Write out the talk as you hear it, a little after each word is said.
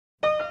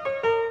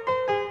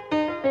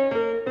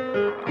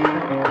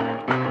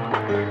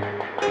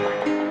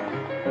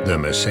The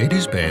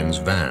Mercedes-Benz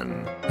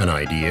van, an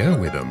idea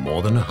with a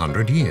more than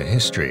 100-year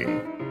history.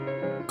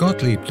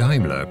 Gottlieb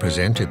Daimler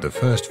presented the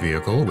first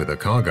vehicle with a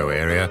cargo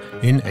area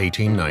in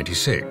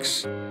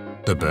 1896,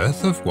 the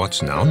birth of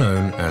what's now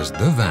known as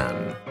the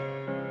van.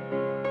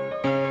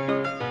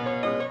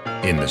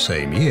 In the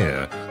same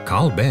year,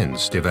 Carl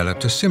Benz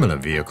developed a similar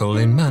vehicle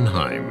in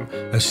Mannheim,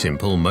 a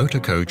simple motor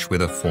coach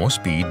with a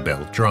 4-speed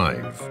belt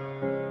drive.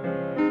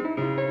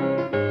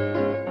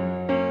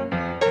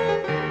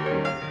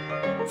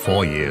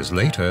 Four years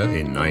later,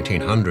 in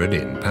 1900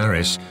 in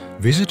Paris,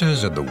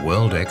 visitors at the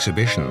World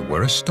Exhibition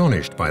were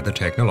astonished by the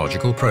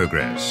technological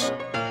progress.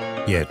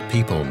 Yet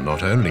people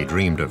not only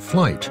dreamed of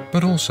flight,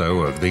 but also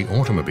of the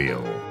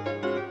automobile.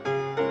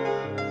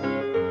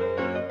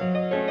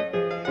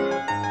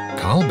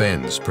 Carl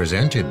Benz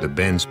presented the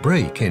Benz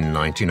Brake in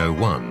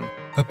 1901,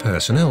 a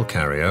personnel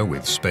carrier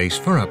with space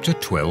for up to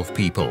 12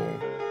 people.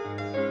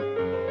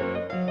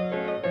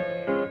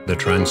 The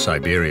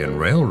Trans-Siberian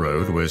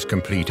Railroad was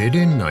completed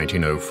in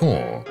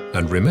 1904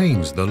 and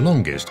remains the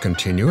longest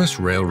continuous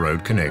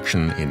railroad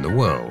connection in the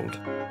world.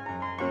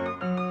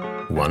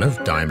 One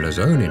of Daimler's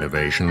own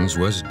innovations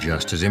was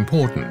just as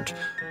important,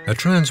 a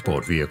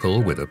transport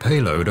vehicle with a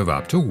payload of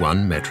up to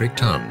 1 metric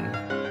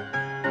ton.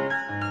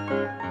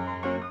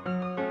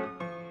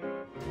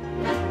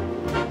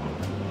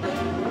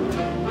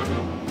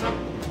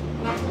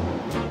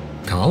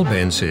 Carl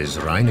Benz's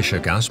Rheinische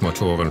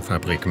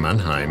Gasmotorenfabrik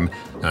Mannheim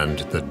and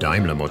the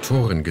Daimler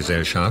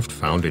Motorengesellschaft,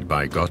 founded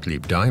by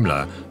Gottlieb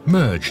Daimler,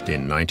 merged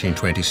in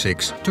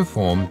 1926 to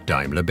form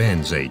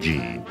Daimler-Benz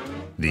AG.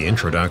 The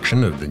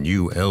introduction of the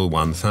new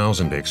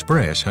L1000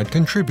 Express had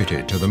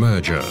contributed to the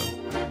merger.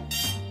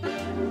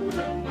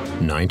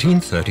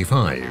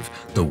 1935,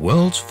 the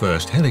world's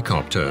first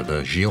helicopter,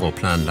 the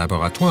Gyroplan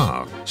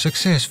Laboratoire,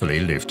 successfully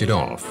lifted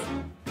off.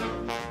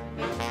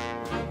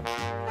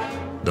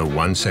 The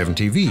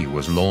 170V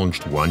was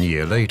launched 1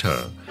 year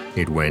later.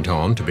 It went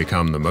on to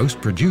become the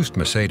most produced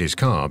Mercedes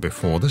car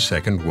before the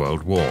Second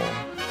World War.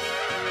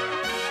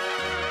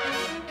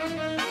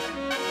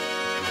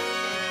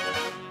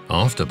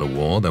 After the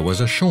war, there was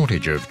a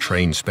shortage of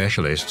trained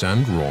specialists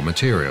and raw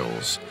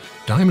materials.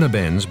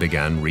 Daimler-Benz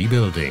began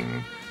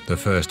rebuilding. The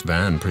first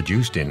van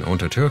produced in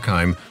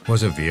Untertürkheim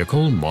was a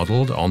vehicle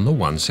modelled on the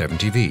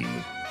 170V.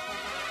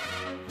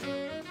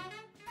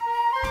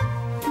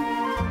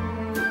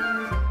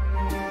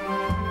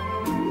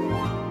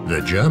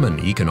 The German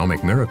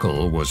economic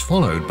miracle was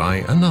followed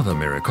by another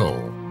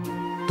miracle.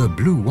 The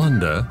Blue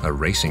Wonder, a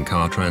racing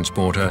car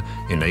transporter,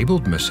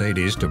 enabled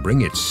Mercedes to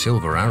bring its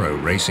Silver Arrow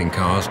racing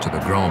cars to the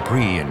Grand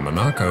Prix in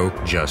Monaco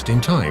just in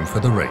time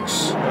for the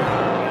race.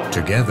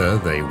 Together,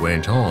 they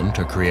went on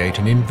to create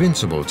an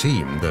invincible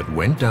team that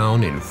went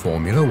down in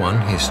Formula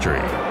One history.